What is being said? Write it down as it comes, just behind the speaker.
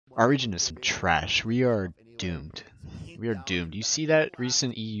Our region is some trash. We are doomed. We are doomed. You see that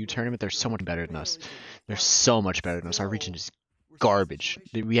recent EU tournament? They're so much better than us. They're so much better than us. Our region is garbage.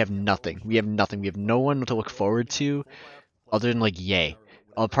 We have nothing. We have nothing. We have no one to look forward to other than like Yay.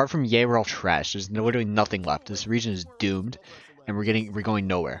 Apart from Yay, we're all trash. There's literally nothing left. This region is doomed, and we're going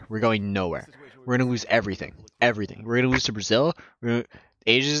nowhere. We're going nowhere. We're gonna lose everything. Everything. We're gonna lose to Brazil. We're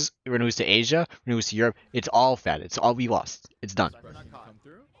gonna lose to Asia. We're gonna lose to Europe. It's all fat. It's all we lost. It's done.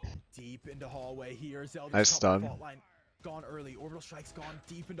 Deep into hallway here. Nice stun. Gone early. Orbital strikes gone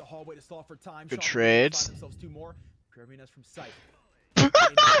deep into hallway to stall for time. Good trades. Two more. From sight.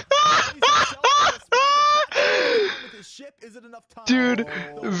 Dude,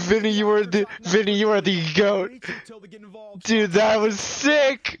 Vinny, you are the GOAT. Dude, that was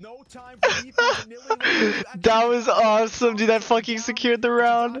sick. That was awesome, dude. That fucking secured the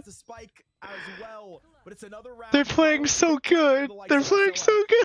round. They're playing so good. They're playing so good.